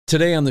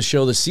Today on the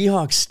show, the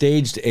Seahawks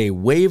staged a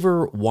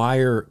waiver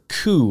wire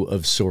coup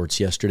of sorts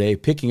yesterday,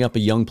 picking up a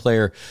young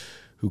player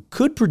who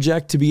could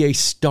project to be a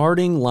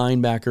starting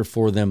linebacker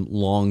for them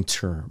long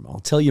term.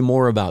 I'll tell you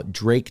more about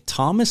Drake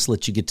Thomas,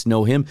 let you get to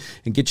know him,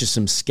 and get you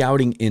some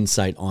scouting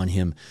insight on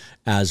him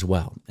as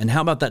well. And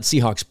how about that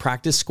Seahawks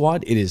practice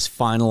squad? It is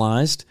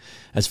finalized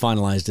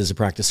as a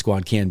practice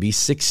squad can be.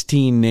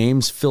 16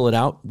 names, fill it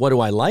out. What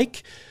do I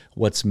like?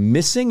 What's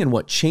missing and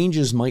what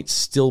changes might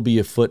still be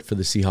afoot for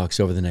the Seahawks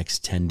over the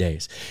next 10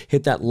 days.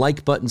 Hit that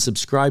like button,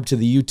 subscribe to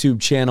the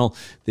YouTube channel.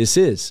 This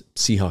is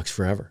Seahawks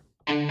Forever.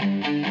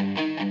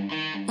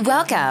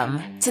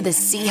 Welcome to the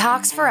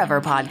Seahawks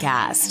Forever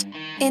podcast.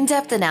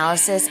 In-depth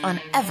analysis on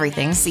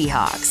everything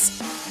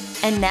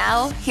Seahawks. And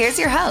now, here's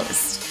your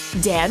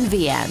host, Dan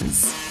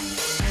Viens.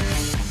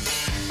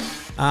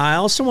 I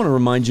also want to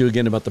remind you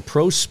again about the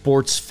Pro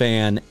Sports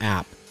Fan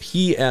app.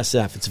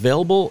 PSF. It's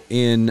available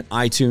in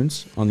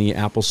iTunes on the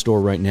Apple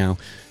Store right now.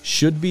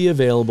 Should be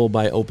available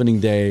by opening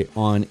day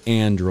on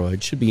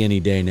Android. Should be any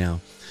day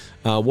now.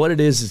 What it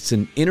is, it's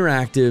an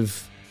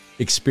interactive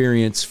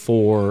experience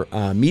for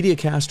media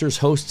casters,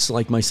 hosts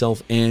like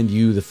myself, and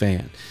you, the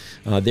fan.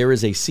 There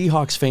is a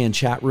Seahawks fan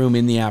chat room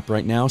in the app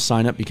right now.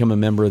 Sign up, become a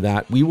member of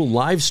that. We will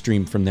live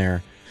stream from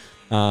there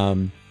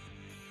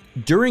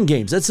during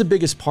games. That's the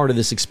biggest part of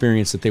this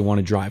experience that they want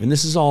to drive. And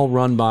this is all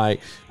run by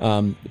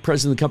the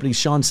president of the company,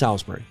 Sean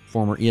Salisbury,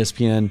 former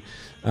ESPN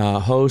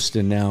host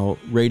and now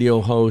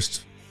radio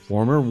host,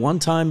 former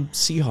one-time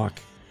Seahawk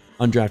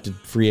undrafted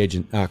free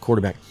agent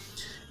quarterback.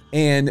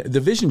 And the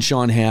vision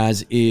Sean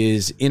has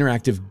is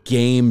interactive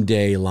game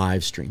day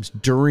live streams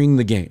during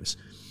the games.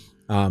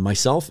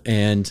 Myself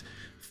and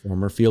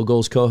former Field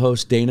Goals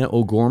co-host Dana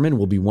O'Gorman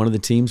will be one of the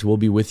teams. We'll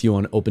be with you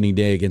on opening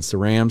day against the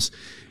Rams.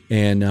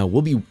 And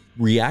we'll be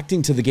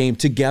reacting to the game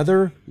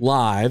together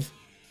live,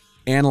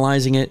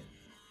 analyzing it,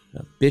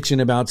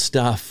 bitching about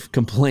stuff,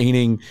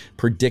 complaining,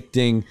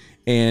 predicting.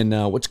 And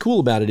what's cool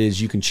about it is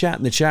you can chat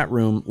in the chat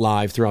room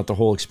live throughout the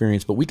whole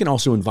experience, but we can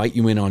also invite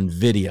you in on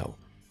video.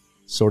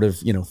 Sort of,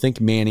 think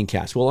Manning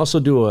cast. We'll also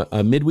do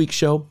a midweek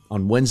show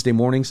on Wednesday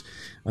mornings.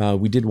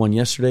 We did one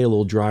yesterday, a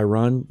little dry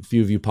run. A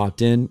few of you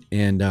popped in,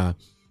 and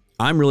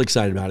I'm really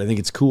excited about it. I think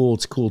it's cool.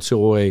 It's a cool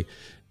toy,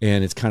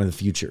 and it's kind of the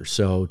future.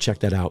 So check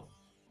that out.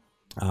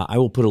 I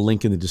will put a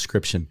link in the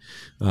description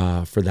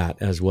for that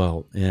as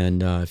well.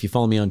 And if you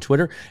follow me on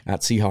Twitter,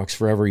 at Seahawks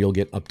Forever, you'll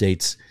get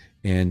updates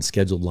and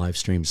scheduled live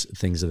streams,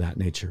 things of that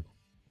nature.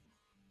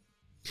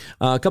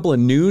 A couple of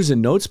news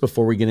and notes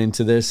before we get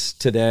into this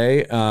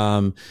today.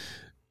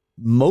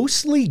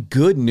 Mostly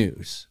good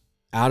news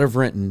out of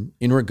Renton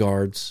in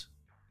regards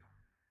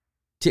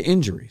to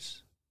injuries.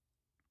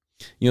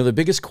 The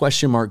biggest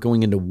question mark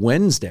going into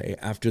Wednesday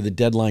after the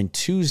deadline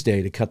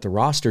Tuesday to cut the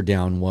roster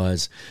down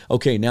was,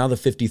 okay, now the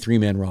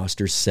 53-man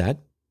roster's set.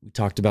 We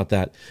talked about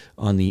that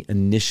on the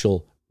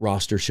initial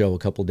roster show a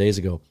couple days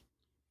ago.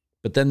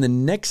 But then the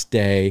next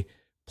day,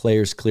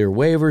 players clear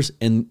waivers,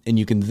 and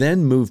you can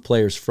then move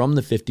players from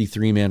the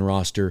 53-man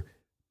roster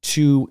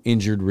to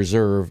injured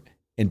reserve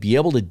and be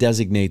able to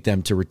designate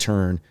them to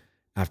return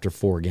after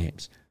 4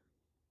 games.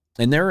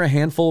 And there are a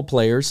handful of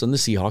players on the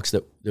Seahawks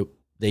that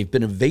they've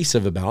been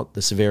evasive about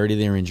the severity of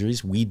their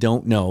injuries. We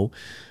don't know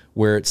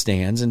where it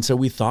stands, and so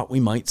we thought we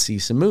might see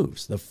some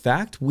moves. The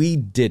fact we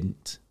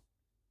didn't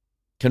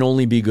can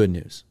only be good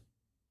news.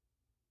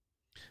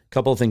 A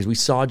couple of things. We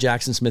saw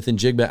Jackson Smith and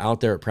Jigba out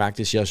there at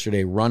practice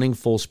yesterday running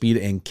full speed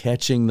and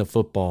catching the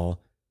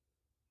football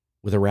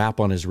with a wrap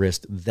on his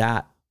wrist.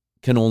 That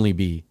can only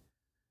be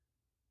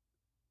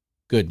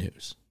good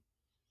news.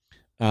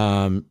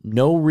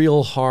 No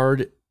real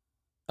hard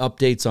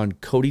updates on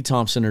Cody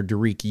Thompson or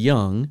Derek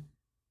Young.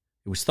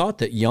 It was thought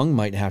that Young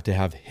might have to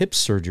have hip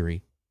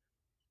surgery.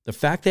 The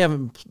fact they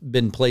haven't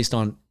been placed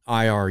on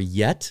IR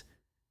yet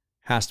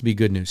has to be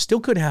good news. Still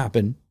could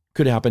happen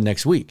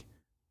next week,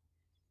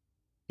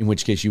 in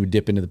which case you would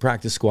dip into the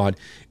practice squad.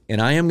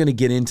 And I am going to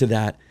get into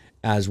that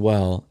as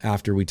well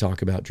after we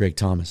talk about Drake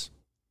Thomas.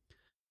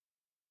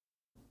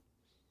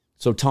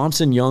 So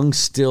Thompson, Young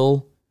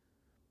still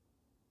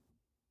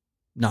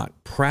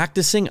not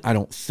practicing. I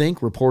don't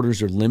think.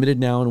 Reporters are limited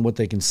now in what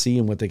they can see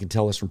and what they can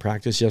tell us from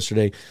practice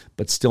yesterday,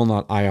 but still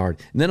not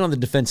IR'd. And then on the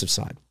defensive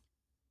side,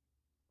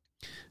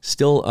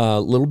 still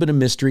a little bit of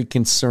mystery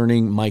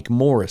concerning Mike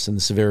Morris and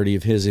the severity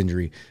of his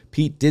injury.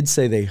 Pete did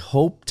say they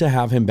hope to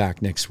have him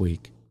back next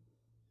week.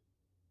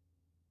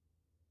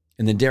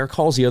 And then Derek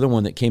Hall's the other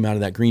one that came out of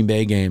that Green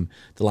Bay game,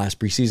 the last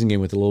preseason game,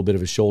 with a little bit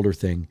of a shoulder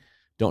thing.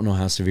 Don't know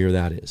how severe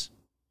that is.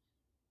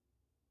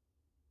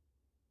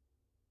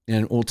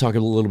 And we'll talk a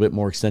little bit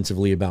more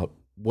extensively about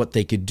what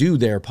they could do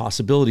there,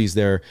 possibilities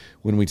there,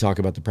 when we talk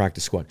about the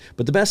practice squad.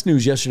 But the best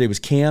news yesterday was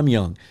Cam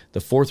Young, the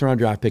 4th-round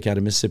draft pick out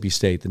of Mississippi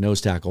State, the nose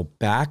tackle,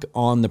 back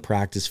on the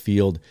practice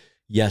field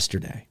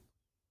yesterday.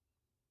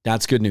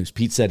 That's good news.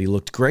 Pete said he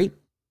looked great.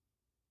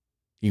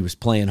 He was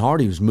playing hard.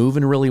 He was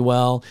moving really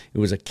well. It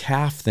was a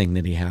calf thing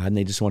that he had, and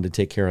they just wanted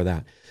to take care of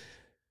that.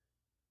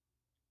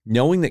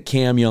 Knowing that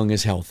Cam Young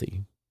is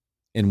healthy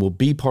and will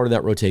be part of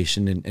that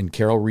rotation. And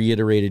Carroll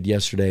reiterated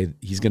yesterday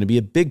he's going to be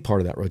a big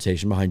part of that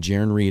rotation behind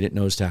Jaron Reed at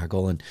nose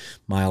tackle and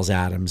Miles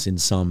Adams in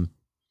some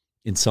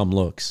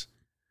looks.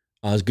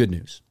 It's good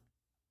news.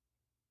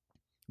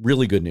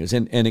 Really good news.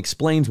 And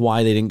explains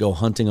why they didn't go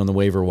hunting on the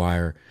waiver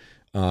wire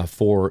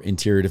for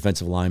interior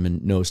defensive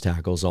lineman nose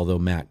tackles, although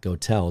Matt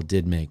Gotel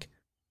did make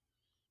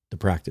the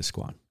practice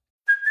squad.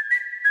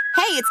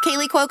 Hey, it's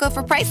Kaylee Cuoco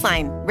for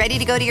Priceline. Ready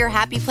to go to your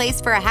happy place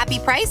for a happy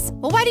price?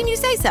 Well, why didn't you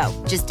say so?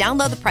 Just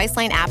download the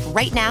Priceline app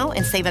right now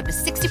and save up to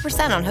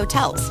 60% on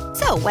hotels.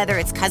 So whether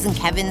it's Cousin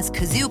Kevin's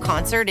Kazoo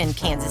Concert in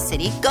Kansas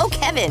City, go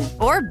Kevin,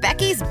 or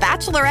Becky's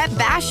Bachelorette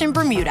Bash in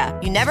Bermuda,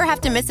 you never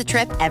have to miss a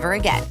trip ever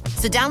again.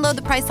 So download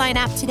the Priceline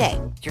app today.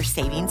 Your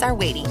savings are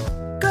waiting.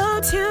 Go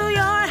to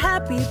your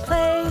happy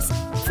place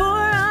for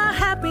a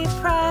happy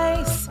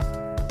price.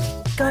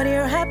 Go to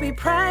your happy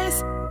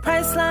price,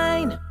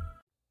 Priceline.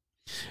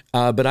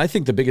 But I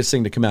think the biggest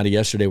thing to come out of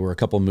yesterday were a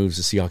couple of moves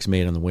the Seahawks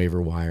made on the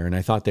waiver wire, and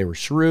I thought they were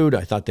shrewd.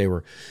 I thought they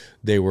were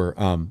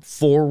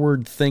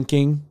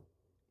forward-thinking,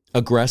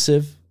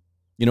 aggressive.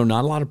 You know,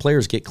 not a lot of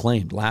players get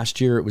claimed. Last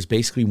year, it was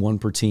basically one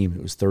per team.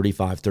 It was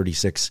 35,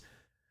 36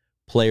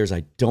 players.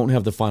 I don't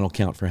have the final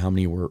count for how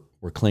many were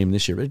claimed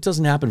this year, but it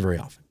doesn't happen very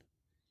often.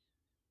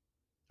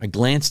 I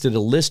glanced at a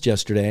list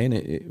yesterday, and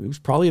it was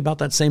probably about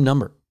that same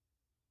number.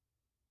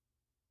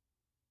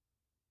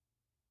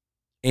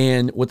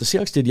 And what the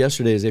Seahawks did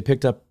yesterday is they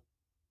picked up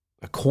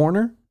a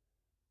corner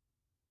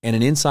and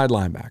an inside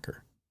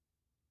linebacker.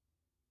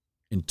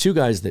 And two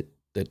guys that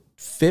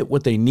fit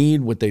what they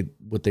need, what they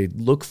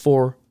look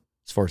for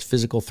as far as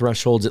physical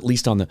thresholds, at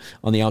least on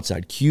the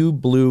outside. Q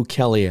Blue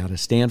Kelly out of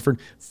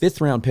Stanford,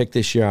 5th round pick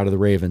this year out of the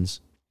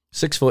Ravens.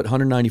 6 foot,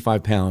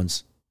 195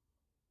 pounds.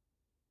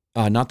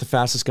 Not the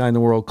fastest guy in the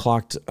world,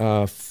 clocked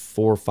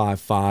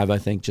 4.55, I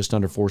think, just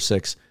under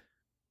 4.6.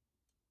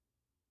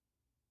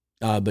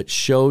 But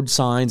showed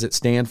signs at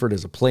Stanford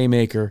as a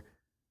playmaker,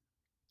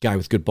 guy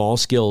with good ball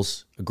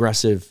skills,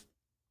 aggressive,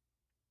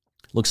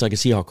 looks like a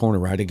Seahawk corner,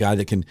 right? A guy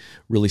that can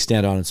really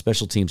stand out on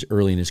special teams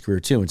early in his career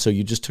too. And so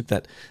you just took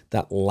that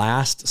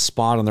last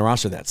spot on the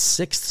roster, that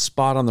 6th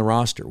spot on the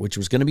roster, which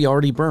was going to be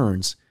Artie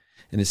Burns,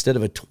 and instead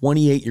of a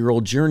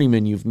 28-year-old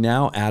journeyman, you've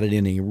now added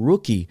in a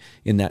rookie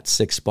in that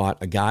 6th spot,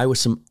 a guy with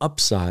some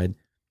upside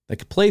that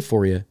could play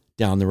for you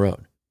down the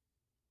road.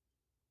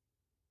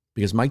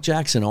 Because Mike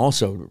Jackson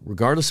also,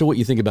 regardless of what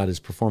you think about his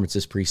performance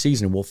this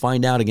preseason, we'll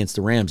find out against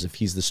the Rams if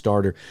he's the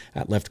starter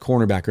at left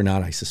cornerback or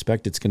not. I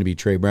suspect it's going to be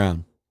Trey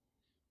Brown.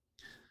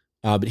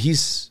 But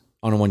he's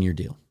on a 1-year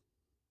deal,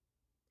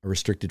 a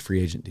restricted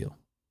free agent deal.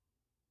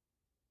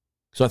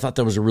 So I thought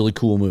that was a really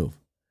cool move.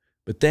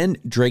 But then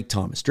Drake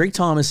Thomas. Drake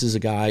Thomas is a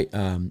guy,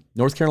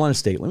 North Carolina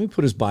State. Let me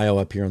put his bio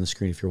up here on the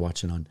screen if you're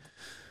watching on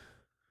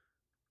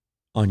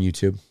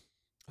YouTube.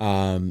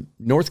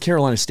 North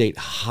Carolina State,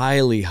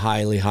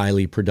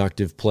 highly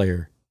productive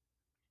player.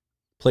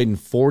 Played in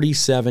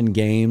 47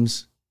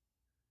 games.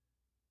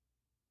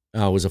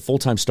 Was a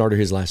full-time starter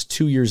his last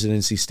 2 years at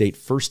NC State.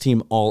 First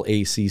team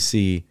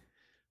All-ACC.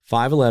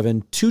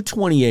 5'11",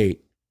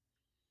 228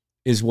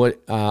 is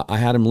what I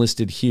had him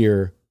listed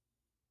here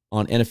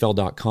on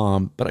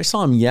NFL.com. But I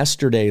saw him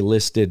yesterday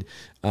listed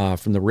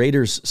from the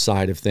Raiders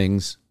side of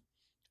things.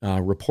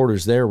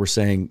 Reporters there were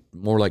saying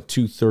more like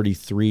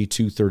 233,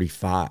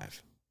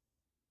 235.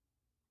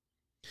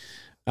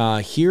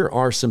 Here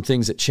are some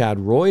things that Chad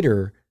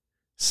Reuter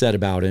said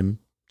about him,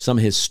 some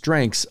of his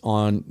strengths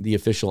on the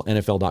official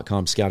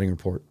NFL.com scouting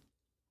report.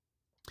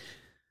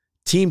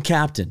 Team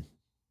captain.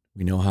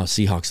 We know how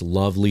Seahawks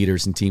love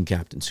leaders and team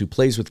captains, who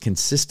plays with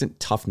consistent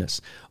toughness,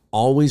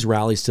 always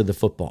rallies to the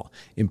football.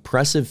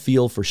 Impressive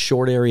feel for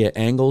short area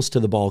angles to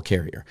the ball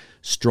carrier.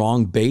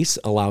 Strong base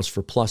allows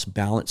for plus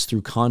balance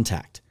through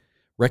contact.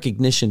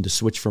 Recognition to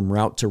switch from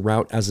route to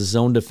route as a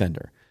zone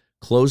defender.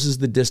 Closes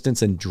the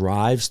distance and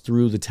drives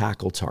through the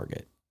tackle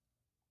target.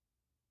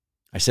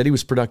 I said he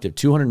was productive.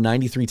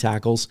 293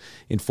 tackles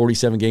in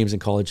 47 games in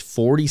college,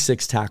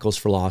 46 tackles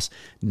for loss,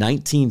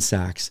 19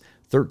 sacks,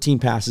 13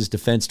 passes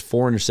defensed,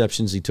 4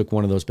 interceptions. He took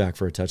one of those back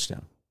for a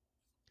touchdown.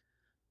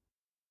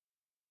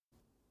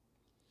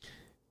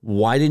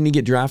 Why didn't he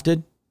get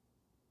drafted?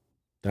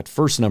 That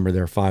first number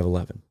there,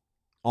 5'11".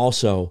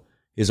 Also,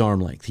 his arm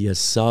length. He has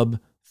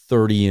sub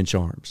 30-inch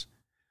arms.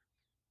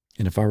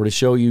 And if I were to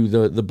show you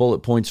the bullet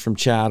points from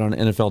Chad on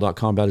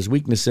NFL.com about his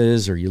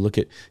weaknesses, or you look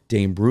at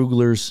Dane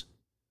Brugler's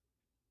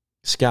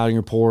scouting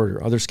report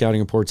or other scouting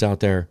reports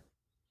out there,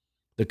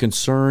 the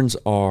concerns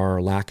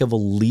are lack of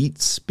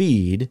elite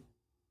speed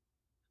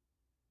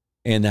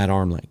and that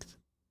arm length.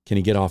 Can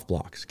he get off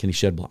blocks? Can he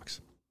shed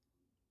blocks?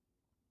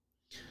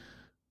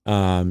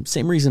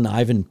 Same reason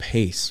Ivan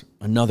Pace,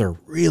 another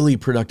really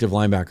productive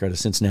linebacker out of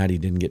Cincinnati,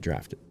 didn't get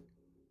drafted.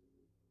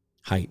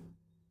 Height.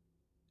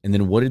 And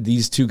then what did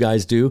these two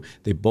guys do?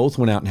 They both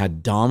went out and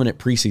had dominant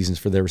preseasons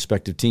for their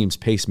respective teams.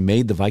 Pace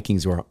made the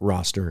Vikings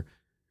roster.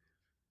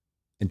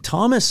 And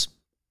Thomas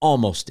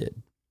almost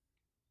did.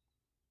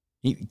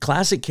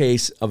 Classic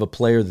case of a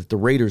player that the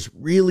Raiders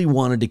really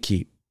wanted to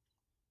keep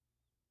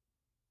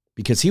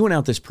because he went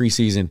out this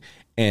preseason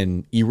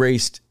and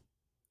erased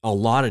a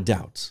lot of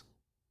doubts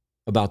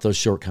about those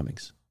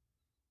shortcomings.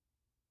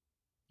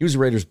 He was the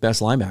Raiders'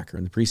 best linebacker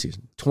in the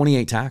preseason.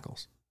 28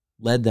 tackles.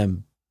 Led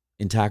them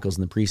in tackles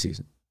in the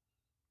preseason.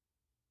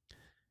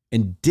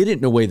 And did it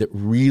in a way that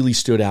really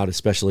stood out,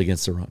 especially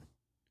against the run.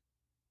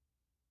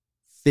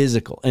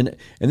 Physical. And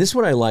this is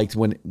what I liked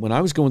when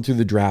I was going through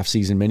the draft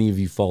season. Many of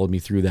you followed me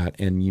through that,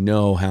 and you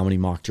know how many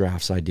mock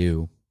drafts I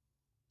do.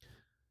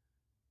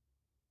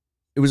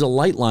 It was a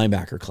light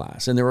linebacker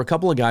class, and there were a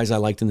couple of guys I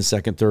liked in the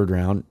second, third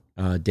round.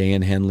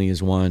 Dan Henley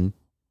is one.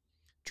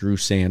 Drew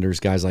Sanders,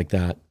 guys like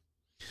that.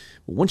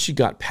 But once you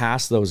got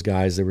past those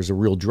guys, there was a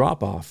real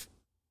drop-off.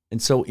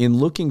 And so in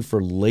looking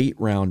for late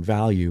round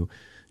value,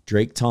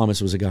 Drake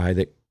Thomas was a guy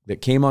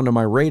that came onto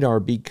my radar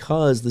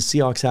because the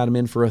Seahawks had him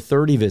in for a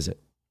 30 visit.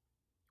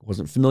 I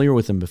wasn't familiar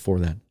with him before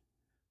then.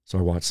 So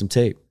I watched some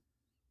tape.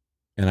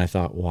 And I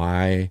thought,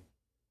 why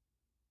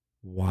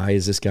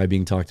is this guy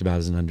being talked about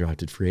as an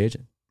undrafted free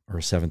agent or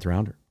a seventh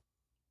rounder?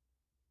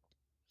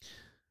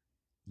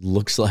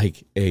 Looks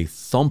like a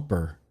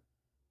thumper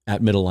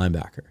at middle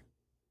linebacker.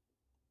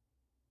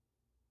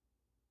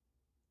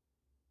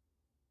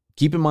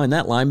 Keep in mind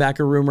that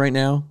linebacker room right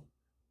now,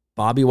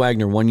 Bobby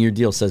Wagner, 1-year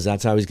deal, says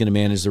that's how he's going to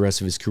manage the rest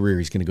of his career.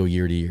 He's going to go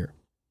year to year.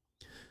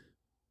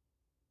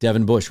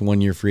 Devin Bush,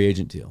 1-year free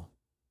agent deal.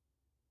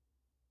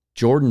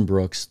 Jordan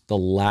Brooks, the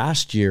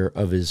last year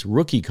of his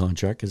rookie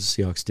contract, because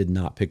the Seahawks did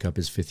not pick up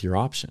his 5th-year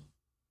option.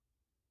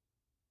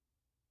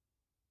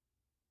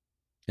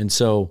 And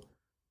so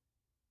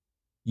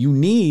you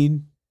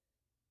need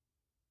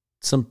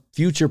some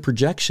future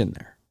projection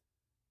there.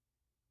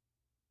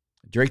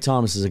 Drake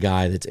Thomas is a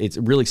guy it's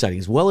really exciting,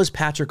 as well as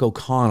Patrick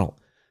O'Connell,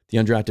 the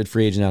undrafted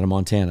free agent out of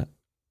Montana,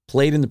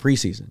 played in the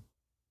preseason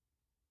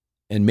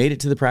and made it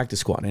to the practice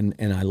squad.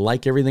 And I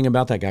like everything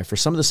about that guy for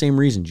some of the same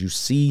reasons. You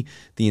see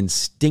the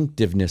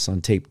instinctiveness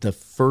on tape, the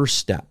first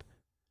step.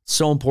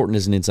 So important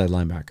as an inside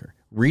linebacker.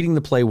 Reading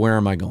the play, where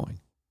am I going?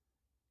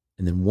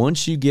 And then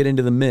once you get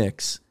into the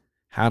mix,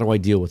 how do I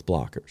deal with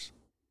blockers?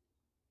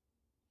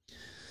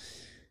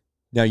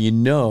 Now, you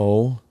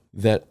know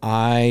that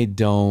I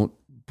don't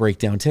break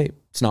down tape.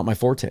 It's not my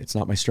forte. It's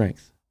not my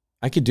strength.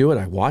 I could do it.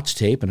 I watch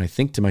tape and I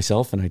think to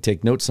myself and I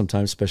take notes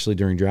sometimes, especially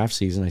during draft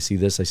season. I see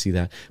this, I see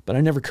that. But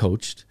I never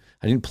coached.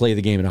 I didn't play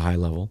the game at a high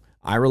level.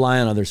 I rely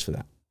on others for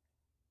that.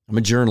 I'm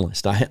a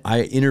journalist.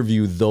 I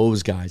interview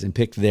those guys and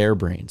pick their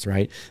brains,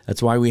 right?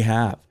 That's why we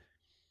have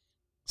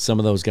some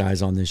of those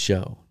guys on this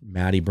show.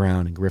 Matty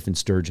Brown and Griffin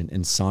Sturgeon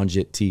and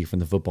Sanjit T from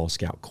the Football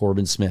Scout,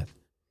 Corbin Smith.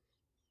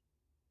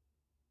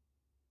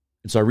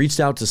 And so I reached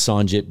out to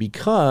Sanjit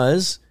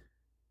because,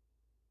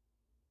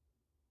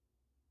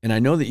 and I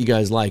know that you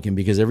guys like him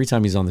because every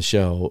time he's on the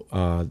show,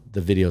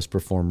 the videos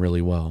perform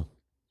really well.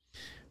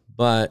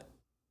 But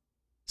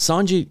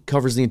Sanjit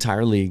covers the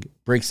entire league,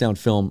 breaks down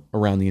film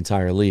around the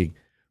entire league,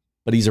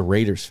 but he's a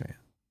Raiders fan.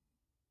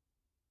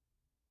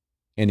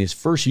 And his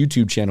first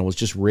YouTube channel was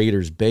just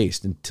Raiders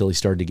based until he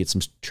started to get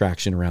some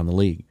traction around the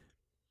league.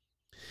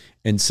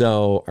 And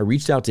so I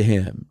reached out to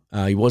him.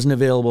 He wasn't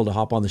available to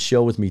hop on the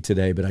show with me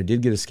today, but I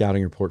did get a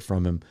scouting report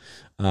from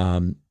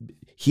him.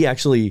 He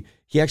actually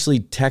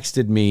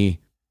texted me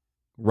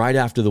right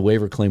after the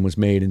waiver claim was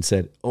made and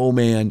said, "Oh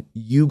man,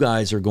 you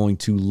guys are going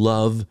to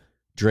love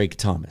Drake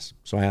Thomas."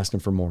 So I asked him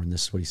for more, and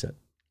this is what he said.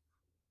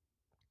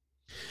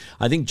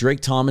 "I think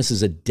Drake Thomas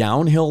is a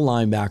downhill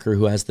linebacker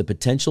who has the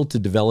potential to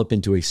develop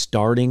into a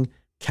starting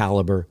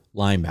caliber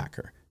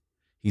linebacker.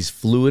 He's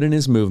fluid in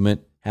his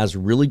movement, has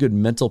really good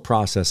mental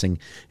processing,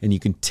 and you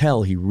can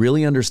tell he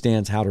really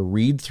understands how to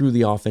read through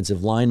the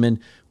offensive lineman,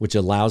 which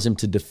allows him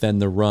to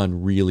defend the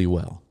run really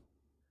well."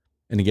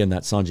 And again,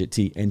 that's Sanjit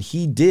T. And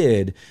he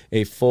did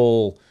a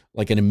full,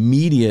 like an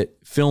immediate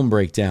film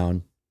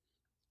breakdown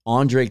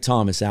on Drake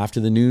Thomas after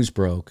the news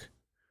broke.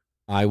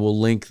 I will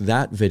link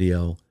that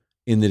video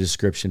in the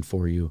description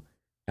for you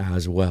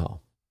as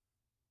well.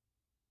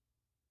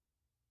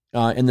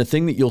 And the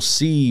thing that you'll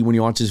see when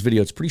you watch this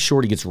video, it's pretty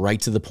short. He gets right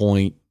to the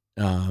point.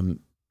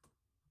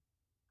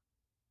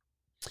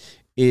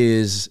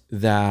 Is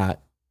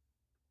that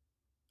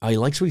he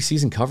likes what he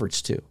sees in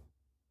coverage too.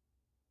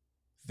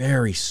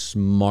 Very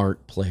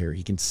smart player.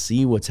 He can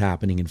see what's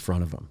happening in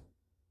front of him.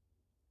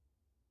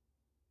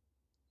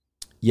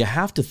 You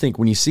have to think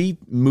when you see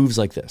moves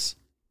like this.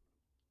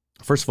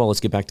 First of all,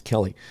 let's get back to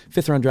Kelly.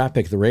 5th-round draft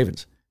pick of the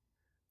Ravens.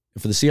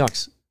 And for the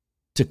Seahawks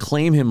to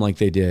claim him like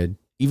they did,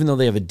 even though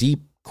they have a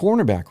deep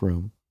cornerback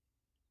room,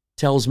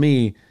 tells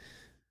me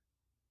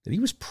that he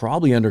was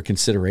probably under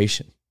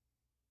consideration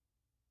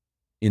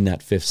in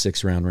that 5th,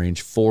 6th round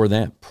range for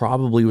them.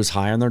 Probably was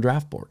high on their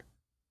draft board.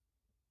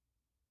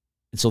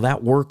 And so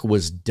that work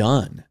was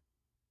done.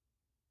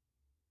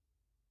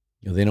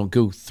 You know, they don't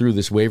go through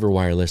this waiver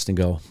wire list and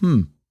go,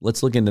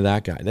 let's look into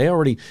that guy.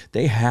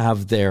 They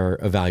have their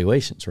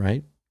evaluations,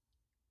 right?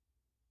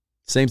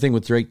 Same thing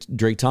with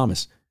Drake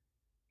Thomas.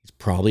 He's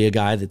probably a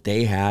guy that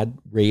they had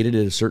rated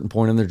at a certain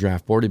point on their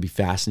draft board. It'd be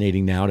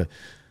fascinating now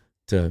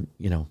to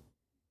get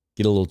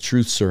a little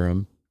truth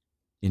serum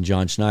in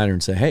John Schneider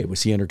and say, hey,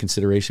 was he under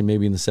consideration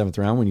maybe in the 7th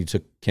round when you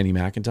took Kenny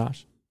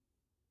McIntosh?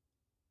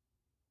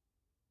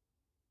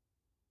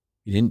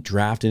 You didn't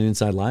draft an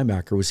inside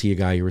linebacker. Was he a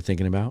guy you were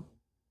thinking about?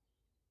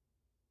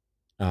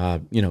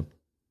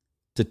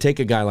 To take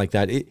a guy like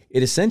that, it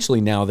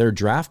essentially now their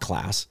draft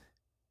class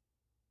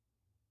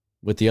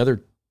with the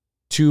other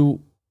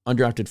 2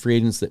 undrafted free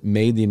agents that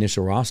made the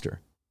initial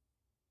roster.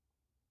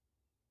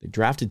 They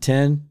drafted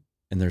 10,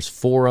 and there's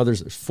 4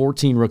 others. There's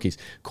 14 rookies.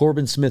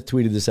 Corbin Smith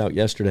tweeted this out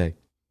yesterday.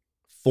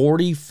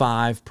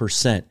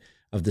 45%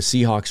 of the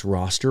Seahawks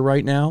roster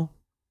right now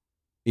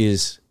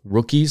is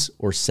rookies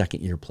or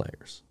second-year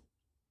players.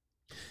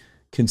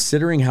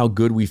 Considering how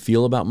good we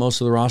feel about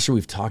most of the roster,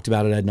 we've talked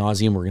about it ad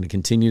nauseum. We're going to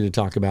continue to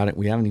talk about it.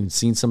 We haven't even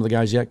seen some of the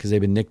guys yet because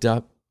they've been nicked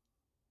up.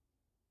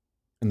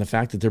 And the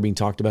fact that they're being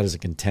talked about as a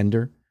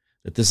contender,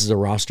 that this is a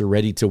roster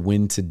ready to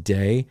win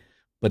today,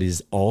 but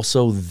is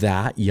also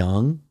that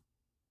young,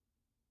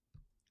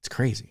 it's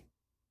crazy.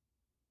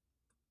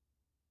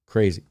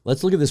 Crazy.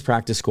 Let's look at this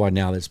practice squad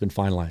now that's been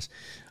finalized.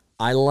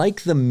 I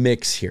like the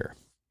mix here.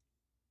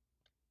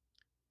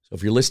 So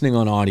if you're listening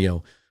on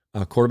audio,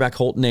 quarterback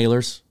Holton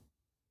Ahlers,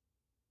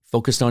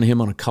 focused on him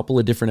on a couple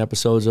of different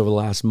episodes over the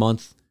last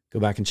month. Go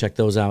back and check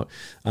those out.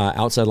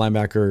 Outside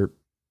linebacker,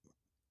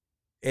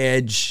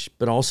 edge,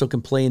 but also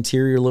can play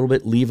interior a little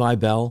bit. Levi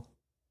Bell,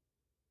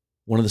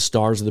 one of the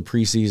stars of the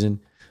preseason.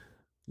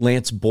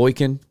 Lance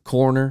Boykin,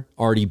 corner.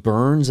 Artie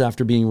Burns,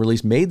 after being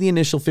released, made the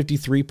initial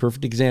 53.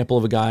 Perfect example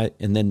of a guy.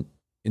 And then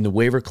in the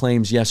waiver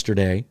claims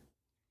yesterday,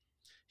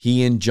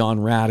 he and John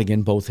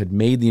Radigan both had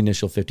made the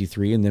initial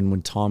 53. And then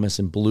when Thomas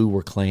and Blue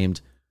were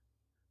claimed,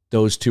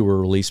 those 2 were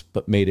released,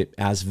 but made it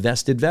as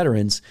vested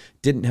veterans,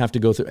 didn't have to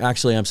go through.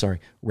 Actually, I'm sorry.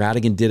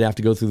 Radigan did have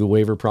to go through the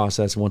waiver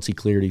process. Once he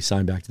cleared, he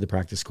signed back to the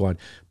practice squad.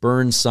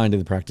 Burns signed to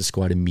the practice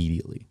squad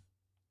immediately.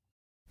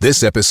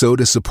 This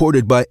episode is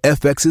supported by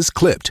FX's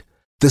Clipped,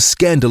 the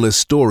scandalous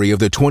story of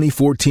the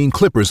 2014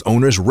 Clippers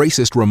owner's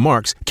racist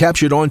remarks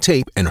captured on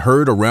tape and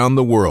heard around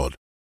the world.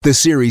 The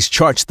series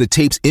charts the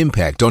tape's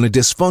impact on a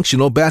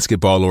dysfunctional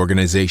basketball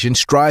organization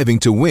striving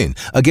to win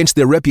against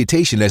their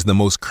reputation as the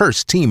most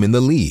cursed team in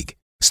the league.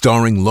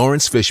 Starring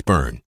Lawrence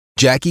Fishburne,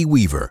 Jackie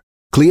Weaver,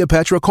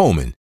 Cleopatra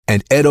Coleman,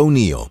 and Ed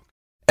O'Neill.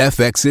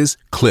 FX's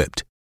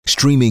Clipped,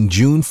 streaming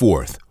June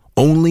 4th,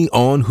 only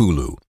on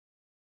Hulu.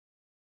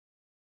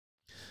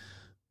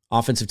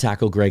 Offensive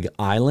tackle Greg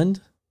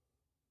Island.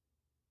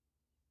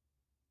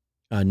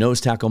 Nose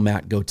tackle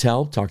Matt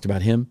Gotel, talked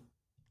about him.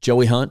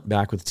 Joey Hunt,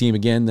 back with the team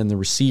again. Then the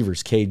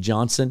receivers, Cade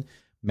Johnson,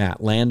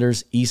 Matt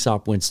Landers,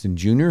 Aesop Winston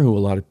Jr., who a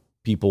lot of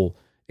people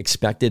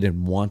expected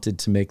and wanted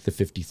to make the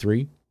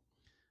 53.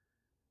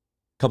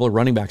 Couple of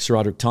running backs,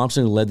 Roderick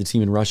Thompson, who led the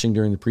team in rushing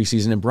during the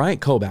preseason, and Bryant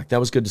Koback. That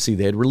was good to see.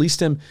 They had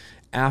released him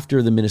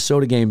after the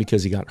Minnesota game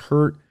because he got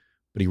hurt,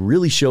 but he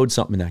really showed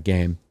something in that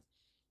game.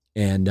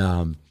 And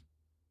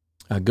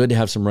good to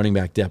have some running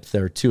back depth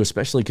there too,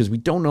 especially because we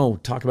don't know,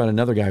 talk about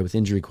another guy with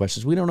injury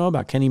questions. We don't know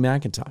about Kenny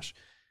McIntosh.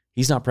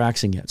 He's not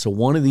practicing yet. So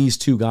one of these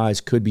 2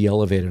 guys could be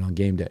elevated on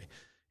game day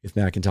if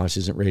McIntosh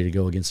isn't ready to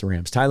go against the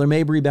Rams. Tyler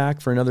Mabry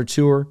back for another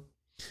tour.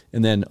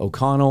 And then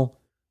O'Connell,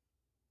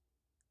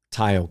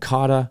 Ty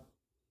Okada,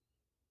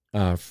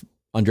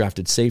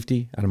 undrafted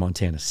safety out of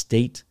Montana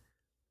State.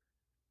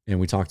 And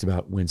we talked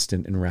about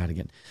Winston and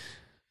Radigan.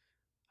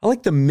 I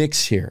like the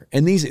mix here.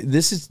 And these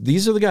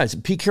are the guys.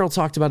 Pete Carroll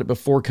talked about it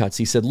before cuts.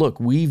 He said, look,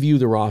 we view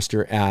the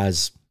roster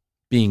as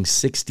being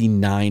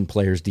 69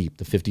 players deep,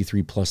 the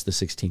 53 plus the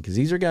 16, because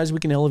these are guys we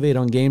can elevate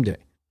on game day.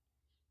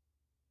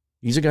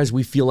 These are guys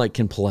we feel like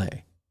can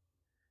play.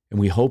 And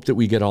we hope that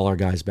we get all our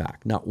guys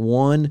back. Not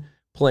one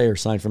player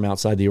signed from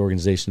outside the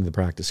organization of the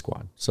practice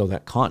squad. So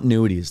that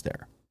continuity is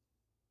there.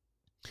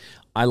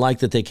 I like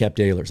that they kept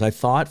Ahlers. I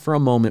thought for a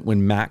moment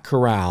when Matt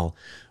Corral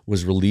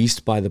was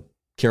released by the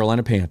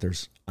Carolina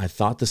Panthers, I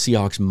thought the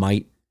Seahawks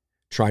might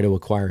try to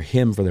acquire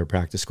him for their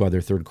practice squad,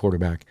 their 3rd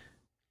quarterback.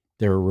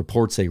 There were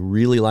reports they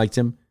really liked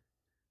him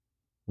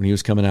when he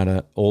was coming out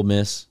of Ole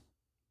Miss.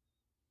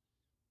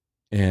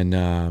 And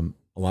a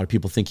lot of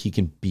people think he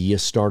can be a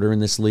starter in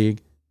this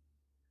league.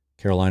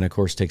 Carolina, of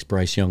course, takes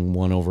Bryce Young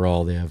 1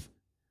 overall. They have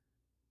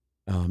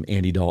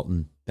Andy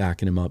Dalton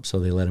backing him up, so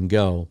they let him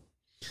go.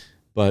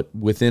 But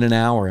within an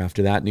hour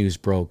after that news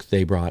broke,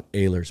 they brought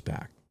Ahlers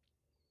back.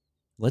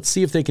 Let's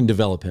see if they can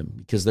develop him,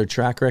 because their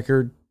track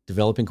record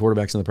developing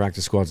quarterbacks in the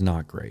practice squad is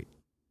not great.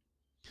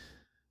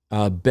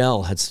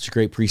 Bell had such a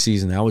great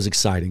preseason. That was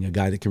exciting. A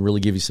guy that can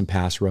really give you some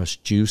pass rush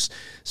juice,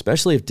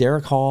 especially if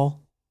Derek Hall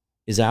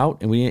is out.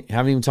 And we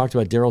haven't even talked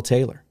about Darrell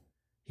Taylor.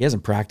 He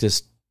hasn't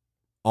practiced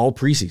all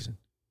preseason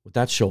with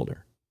that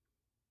shoulder.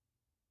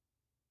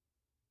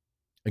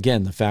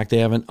 Again, the fact they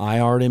haven't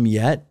IR'd him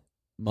yet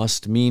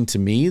must mean to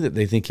me that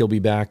they think he'll be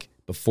back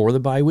before the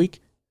bye week.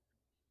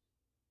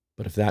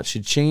 But if that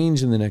should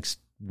change in the next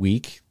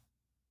week,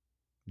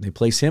 they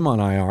place him on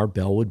IR,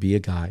 Bell would be a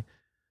guy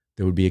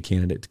that would be a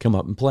candidate to come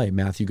up and play.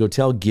 Matthew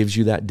Gotel gives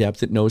you that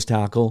depth at nose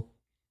tackle,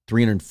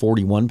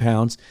 341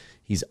 pounds.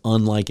 He's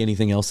unlike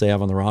anything else they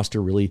have on the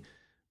roster, really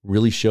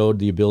really showed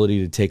the ability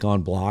to take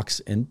on blocks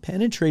and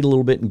penetrate a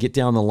little bit and get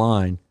down the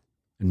line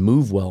and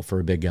move well for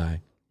a big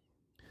guy.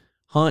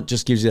 Hunt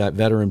just gives you that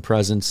veteran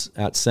presence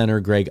at center.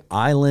 Greg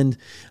Island.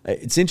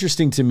 It's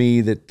interesting to me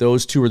that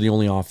those two are the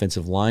only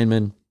offensive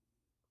linemen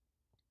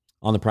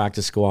on the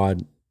practice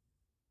squad.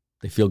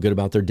 They feel good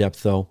about their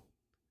depth, though.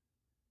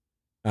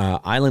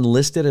 Island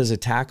listed as a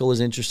tackle is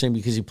interesting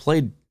because he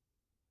played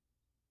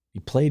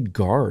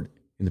guard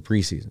in the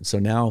preseason. So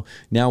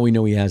now we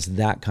know he has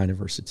that kind of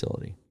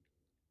versatility.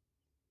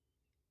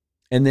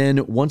 And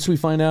then once we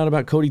find out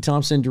about Cody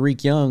Thompson and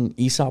Derek Young,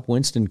 Aesop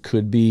Winston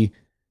could be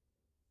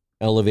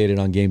elevated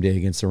on game day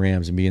against the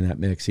Rams and be in that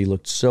mix. He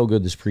looked so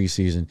good this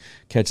preseason.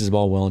 Catches the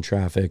ball well in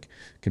traffic,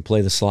 can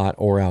play the slot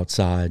or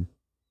outside.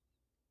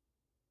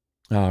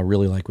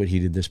 Really like what he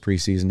did this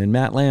preseason. And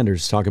Matt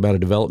Landers, talk about a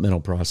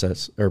developmental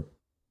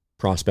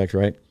prospect,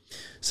 right?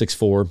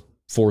 6'4",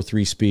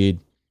 4.3 speed,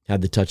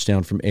 had the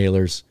touchdown from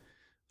Ehlers.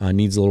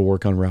 Needs a little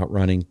work on route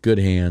running, good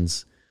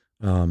hands.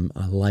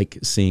 I like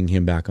seeing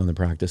him back on the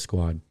practice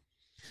squad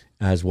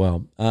as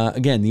well.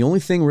 Again, the only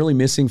thing really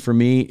missing for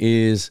me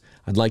is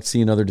I'd like to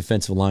see another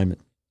defensive lineman.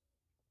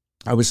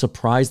 I was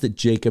surprised that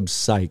Jacob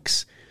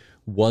Sykes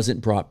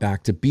wasn't brought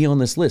back to be on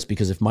this list,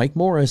 because if Mike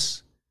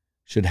Morris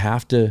should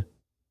have to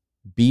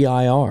be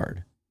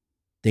IR'd,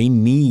 they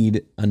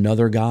need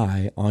another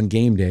guy on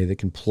game day that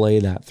can play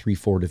that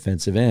 3-4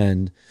 defensive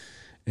end,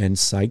 and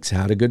Sykes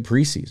had a good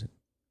preseason.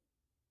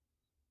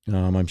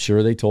 I'm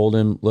sure they told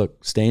him,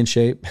 look, stay in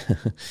shape.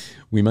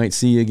 We might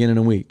see you again in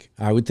a week.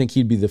 I would think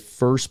he'd be the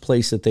first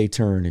place that they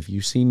turn if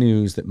you see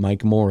news that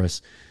Mike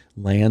Morris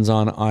lands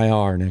on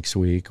IR next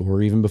week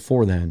or even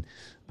before then.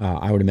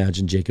 I would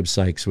imagine Jacob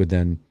Sykes would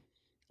then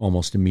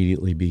almost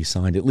immediately be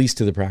signed, at least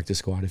to the practice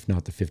squad, if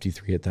not the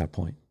 53 at that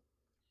point.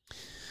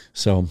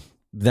 So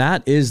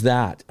that is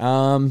that.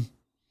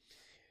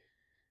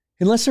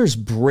 Unless there's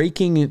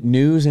breaking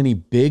news, any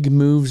big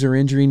moves or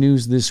injury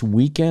news this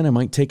weekend, I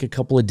might take a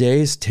couple of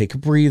days, take a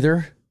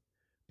breather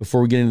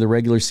before we get into the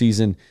regular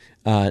season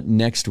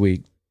next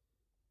week.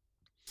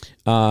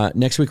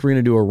 Next week, we're going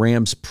to do a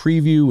Rams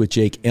preview with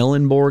Jake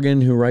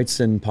Ellenborgen, who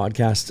writes in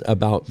podcasts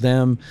about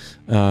them.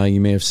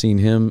 You may have seen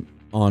him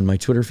on my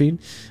Twitter feed.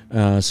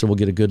 So we'll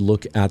get a good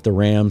look at the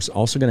Rams.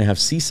 Also going to have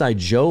Seaside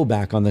Joe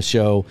back on the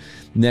show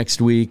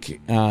next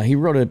week. He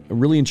wrote a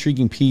really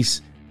intriguing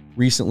piece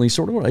recently,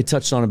 sort of what I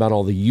touched on about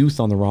all the youth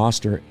on the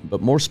roster,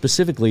 but more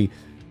specifically,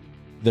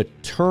 the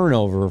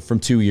turnover from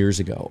 2 years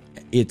ago.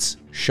 It's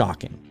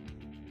shocking.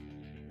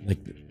 Like,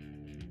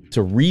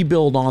 to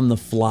rebuild on the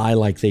fly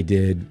like they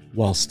did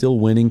while still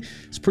winning,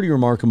 it's pretty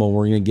remarkable.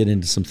 We're going to get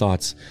into some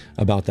thoughts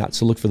about that.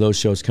 So look for those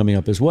shows coming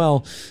up as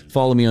well.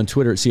 Follow me on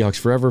Twitter at Seahawks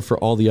Forever for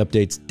all the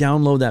updates.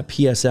 Download that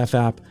PSF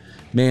app.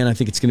 Man, I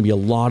think it's going to be a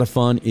lot of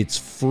fun. It's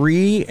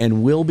free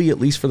and will be, at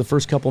least for the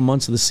first couple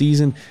months of the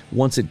season.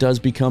 Once it does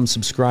become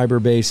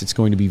subscriber-based, it's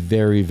going to be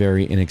very,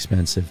 very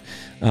inexpensive.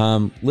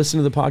 Listen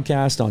to the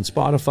podcast on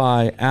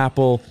Spotify,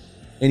 Apple,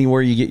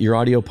 anywhere you get your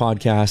audio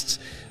podcasts.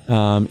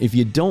 If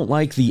you don't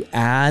like the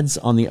ads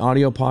on the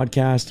audio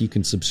podcast, you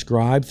can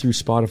subscribe through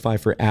Spotify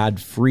for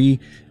ad-free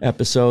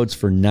episodes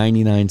for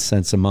 99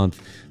 cents a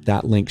month.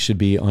 That link should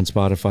be on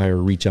Spotify, or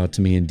reach out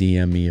to me and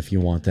DM me if you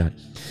want that.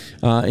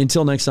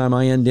 Until next time,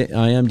 I am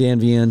Dan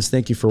Viens.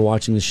 Thank you for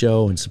watching the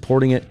show and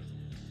supporting it.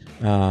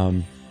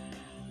 Forever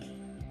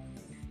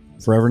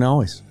and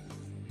always,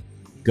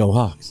 go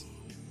Hawks.